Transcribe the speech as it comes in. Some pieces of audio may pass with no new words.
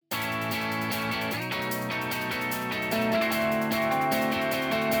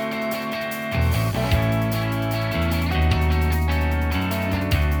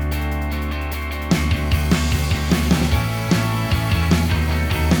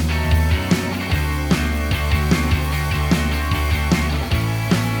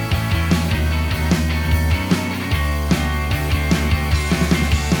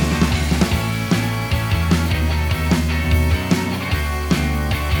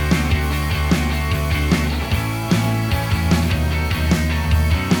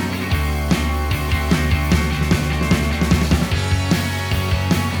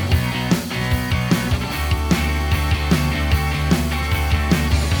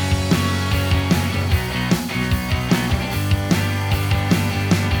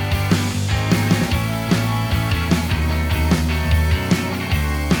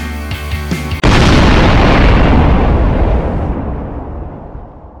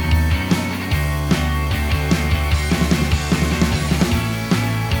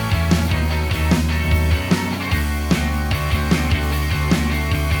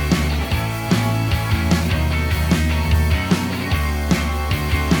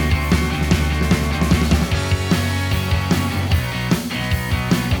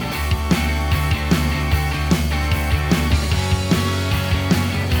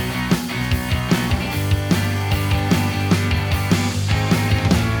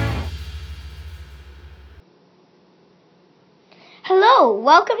Hello,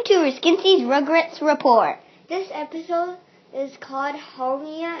 welcome to Riskinsy's Rugrats Report. This episode is called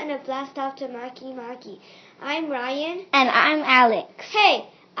Homia and a Blast Off to Maki. I'm Ryan. And I'm Alex. Hey,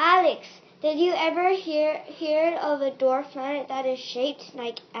 Alex, did you ever hear of a dwarf planet that is shaped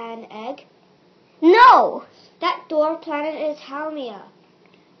like an egg? No. That dwarf planet is Haumea.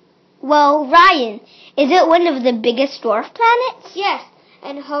 Well, Ryan, is it one of the biggest dwarf planets? Yes,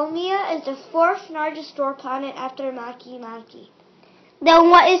 and Haumea is the fourth largest dwarf planet after Maki.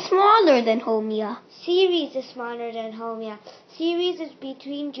 Then what is smaller than Haumea? Ceres is smaller than Haumea. Ceres is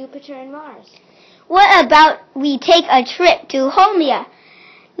between Jupiter and Mars. What about we take a trip to Haumea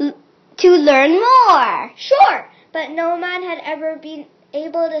to learn more? Sure, but no man had ever been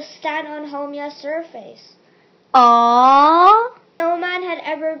able to stand on Haumea's surface. Aww. No man had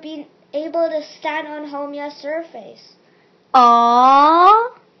ever been able to stand on Haumea's surface. Aww.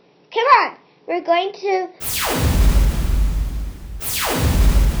 Come on, we're going to...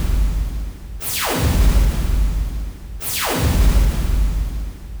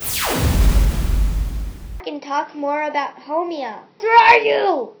 and talk more about Haumea. Where are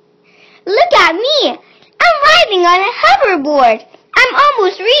you? Look at me. I'm riding on a hoverboard. I'm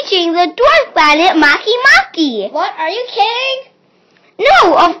almost reaching the dwarf planet Maki. What, are you kidding?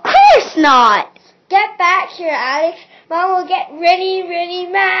 No, of course not. Get back here, Alex. Mom will get really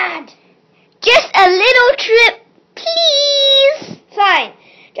mad. Just a little trip, please. Fine.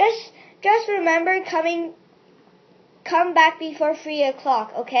 Just remember come back before 3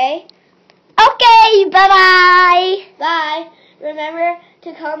 o'clock, okay? Okay, bye-bye. Bye. Remember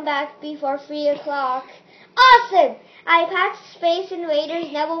to come back before 3 o'clock. Awesome! I passed Space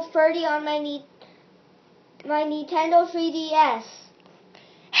Invaders level 30 on my Nintendo 3DS.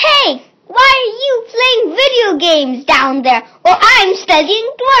 Hey, why are you playing video games down there while I'm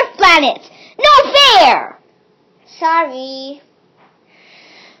studying dwarf planets? No fair! Sorry.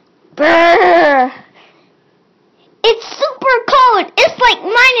 Brrr. It's super cold. It's like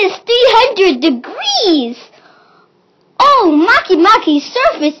 -300 degrees. Oh, Maki's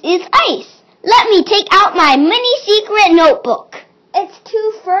surface is ice. Let me take out my mini secret notebook. It's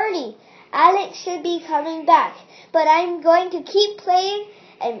 2:30. Alex should be coming back, but I'm going to keep playing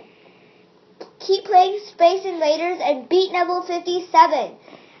Space Invaders and beat level 57.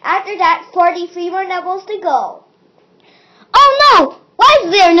 After that, 43 more levels to go. Oh no! Why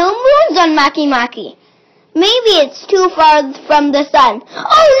is there no moons on Maki? Maybe it's too far from the sun.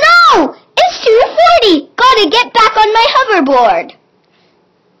 Oh no! It's 2:40! Gotta get back on my hoverboard.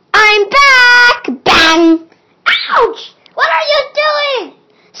 I'm back! Bang! Ouch! What are you doing?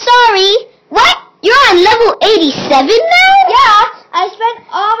 Sorry. What? You're on level 87 now? Yeah, I spent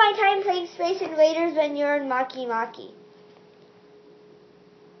all my time playing Space Invaders when you're in Maki.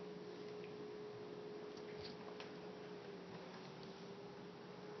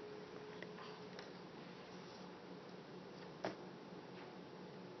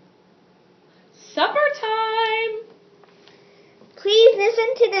 Supper time! Please listen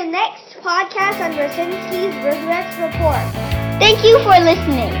to the next podcast on Riskinsy's Rugrats Report. Thank you for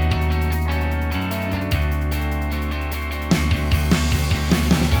listening.